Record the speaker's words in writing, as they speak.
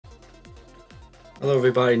Hello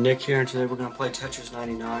everybody, Nick here, and today we're going to play Tetris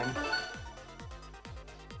 99.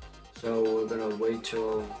 So we're going to wait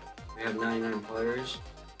till we have 99 players.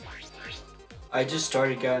 I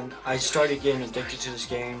started getting addicted to this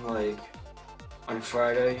game like on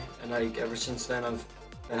Friday, and like ever since then I've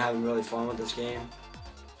been having really fun with this game.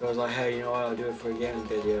 So I was like, hey, you know what, I'll do it for a gaming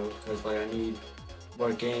video, because like I need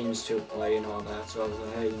more games to play and all that. So I was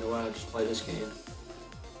like, hey, you know what, I'll just play this game.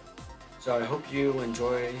 So I hope you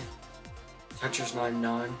enjoy Tetris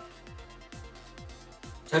 99.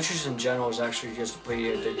 Tetris in general is actually just a pretty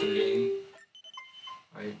addicting game.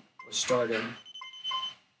 Alright, let's start in.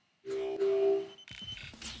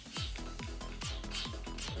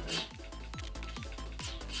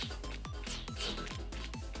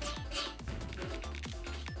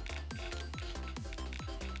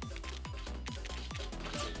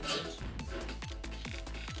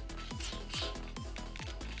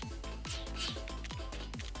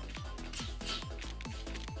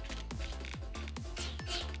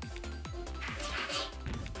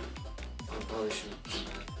 Probably should have done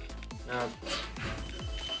that. No.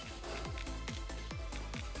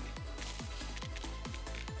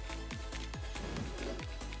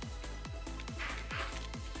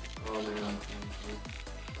 Oh man,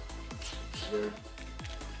 here.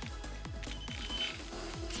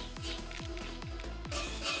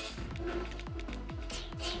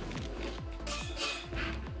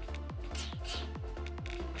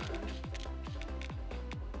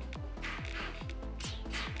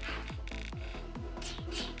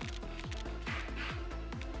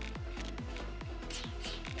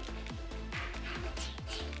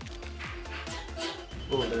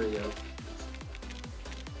 Oh, there you go.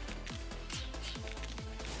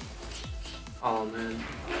 Oh man.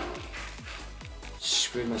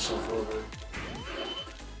 Screwed myself over.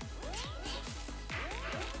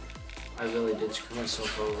 I really did screw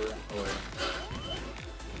myself over. Oh, wait.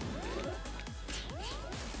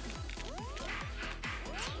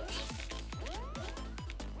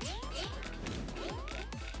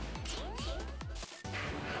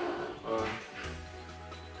 Uh,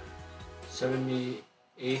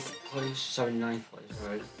 78th place, 79th place,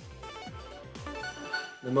 right?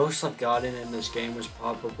 The most I've gotten in this game was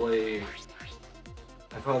probably,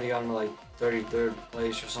 I probably got to like 33rd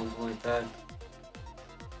place or something like that.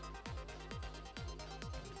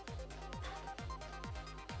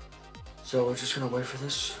 So we're just gonna wait for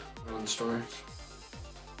this on the start.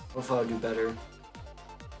 Hopefully I'll do better.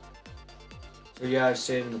 So yeah, I've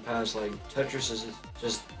stated in the past, like, Tetris is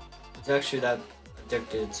just, it's actually that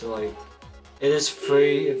addicted, so like, it is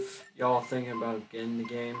free if y'all thinking about getting the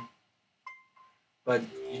game. But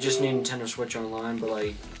you just need Nintendo Switch Online, but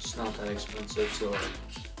like, it's not that expensive, so like,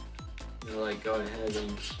 you know, like, go ahead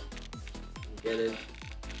and get it.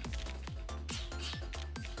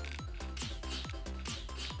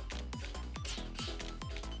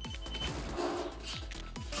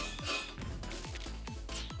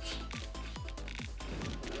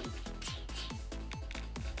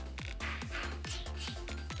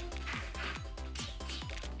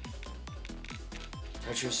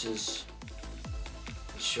 Tetris is,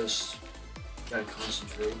 it's just, you gotta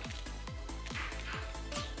concentrate.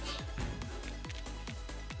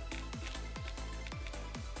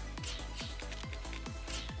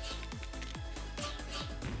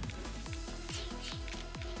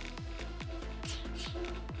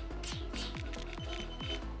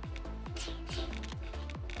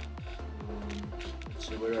 Let's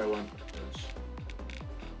see, where do I want to put this?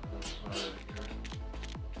 Here.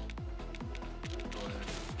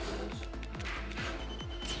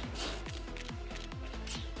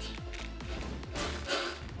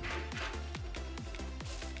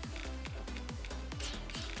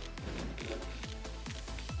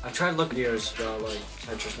 I tried looking at videos about like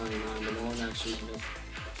Tetris 99, but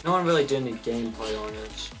no one really did any gameplay on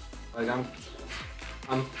it. Like I'm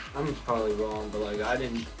probably wrong, but like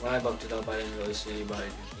when I looked it up, I didn't really see anybody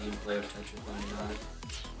do gameplay of Tetris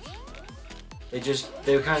 99.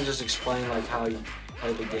 They kind of just explain like how you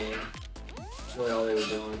play the game. That's really all they were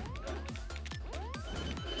doing.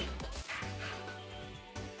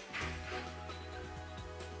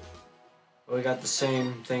 But we got the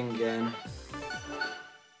same thing again.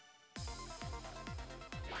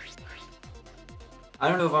 I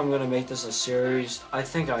don't know if I'm gonna make this a series. I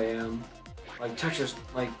think I am. Like Tetris,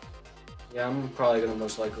 like, yeah, I'm probably gonna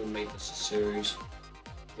most likely make this a series.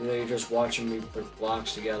 You know, you're just watching me put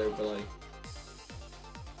blocks together, but like,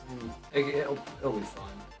 it'll be fun.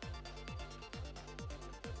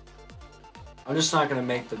 I'm just not gonna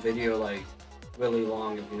make the video like really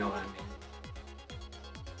long, if you know what I mean.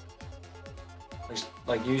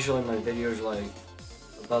 Like usually my videos are like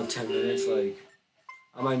about 10 minutes, like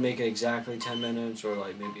I might make it exactly 10 minutes or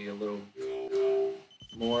like maybe a little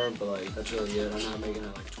more, but like that's really it. I'm not making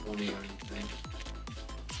it like 20 or anything.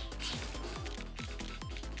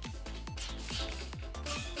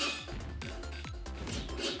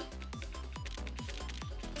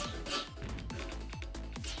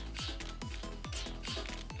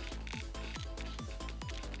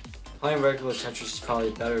 Playing regular Tetris is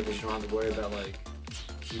probably better because you don't have to worry about like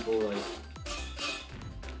people like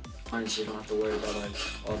so you don't have to worry about like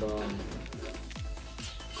all the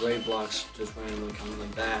gray blocks just randomly coming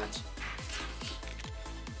like that.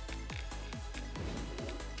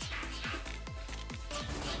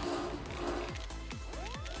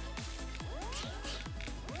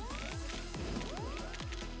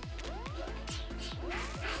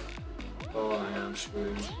 Oh, I am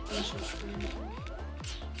screwed. I'm so screwed.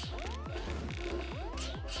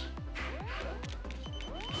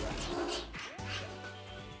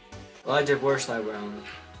 Well, I did worse that round.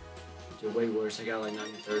 I did way worse. I got like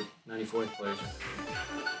 93rd, 94th place.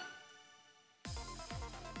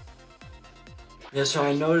 Yeah, so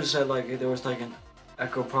I noticed that like there was like an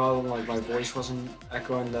echo problem. Like my voice wasn't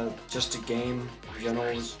echoing just the game in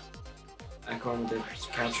general was echoing the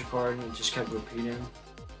capture card, and it just kept repeating.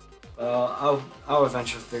 I'll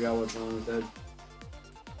eventually figure out what's wrong with it.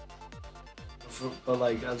 But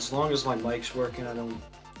like as long as my mic's working, I don't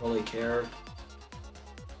really care.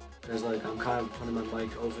 Because like I'm kind of putting my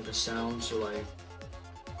mic over the sound, so like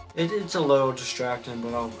it's a little distracting,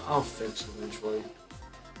 but I'll fix it eventually.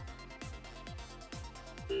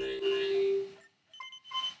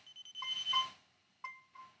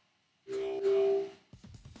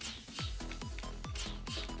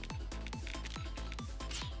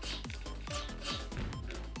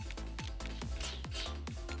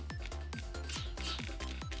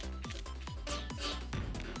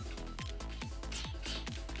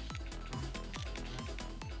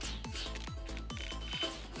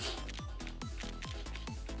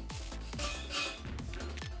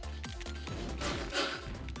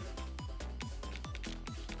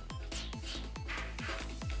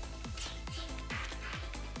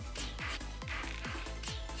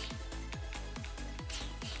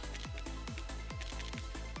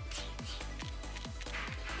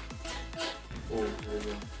 Oh, there we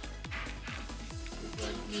go.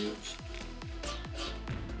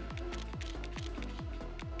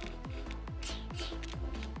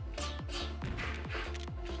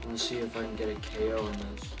 Let's see if I can get a KO in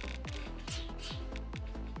this.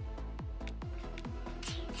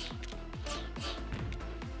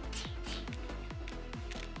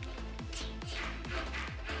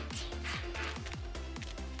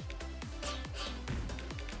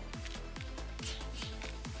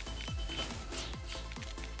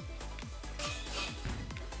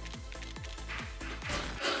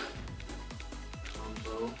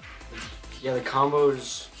 Yeah, the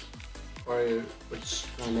combos are what's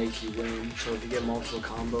gonna make you win. So if you get multiple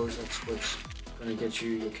combos, that's what's gonna get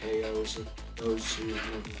you your KOs. Those who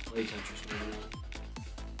never play Tetris right now.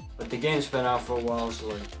 But the game's been out for a while, so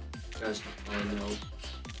like you guys probably know.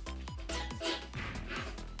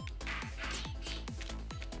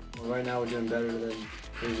 Well, right now we're doing better than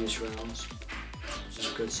previous rounds, which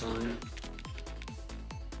is a good sign.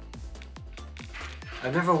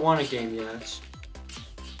 I've never won a game yet.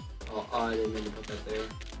 Oh, I didn't mean to put that there.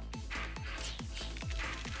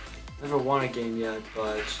 Never won a game yet,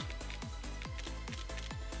 but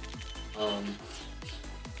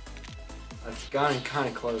I've gotten kind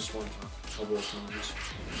of close a couple of times.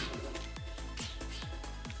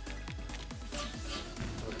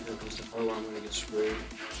 Okay, here comes the part where I'm gonna get screwed.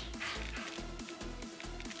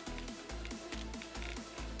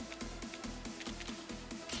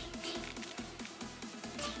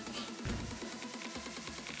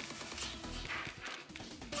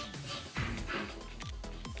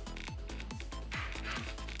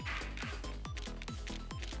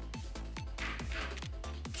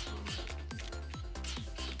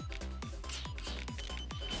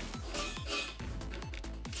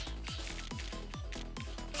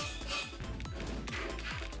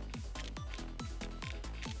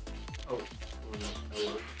 Oh, no, that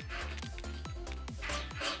worked.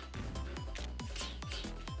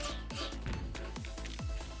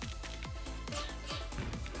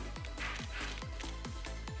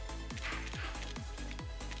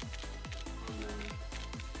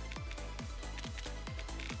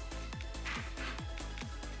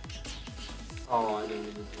 Oh, I didn't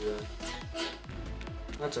mean to do that.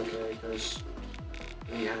 That's okay, because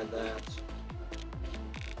we had that.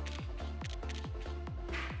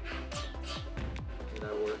 Okay,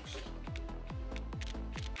 that works.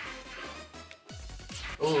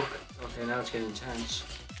 Oh, Okay, now it's getting intense.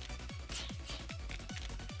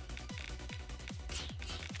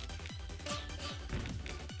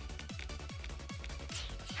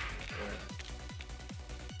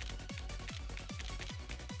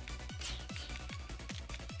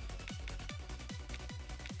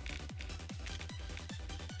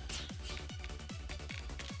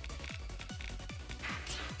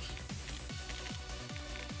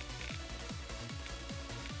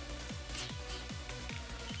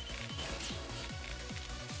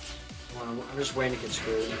 I'm just waiting to get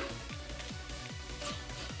screwed.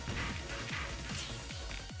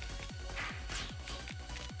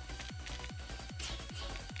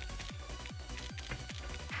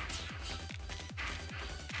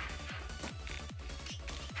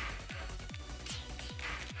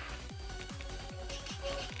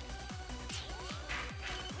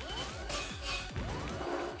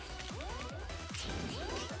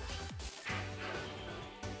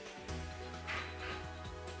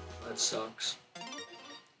 That sucks.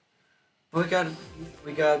 We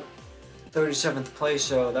got 37th place,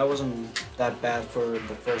 so that wasn't that bad for the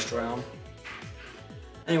first round.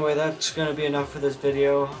 Anyway, that's gonna be enough for this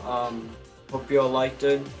video. Hope you all liked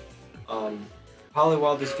it. Probably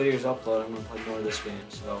while this video is uploaded, I'm gonna play more of this game.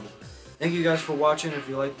 So, thank you guys for watching. If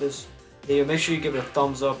you like this video, make sure you give it a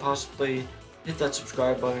thumbs up. Possibly hit that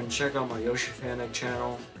subscribe button. Check out my yoshifannick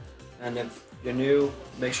channel. And if you're new,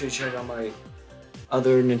 make sure you check out my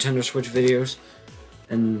other Nintendo Switch videos.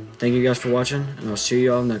 And thank you guys for watching, and I'll see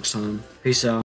you all next time. Peace out.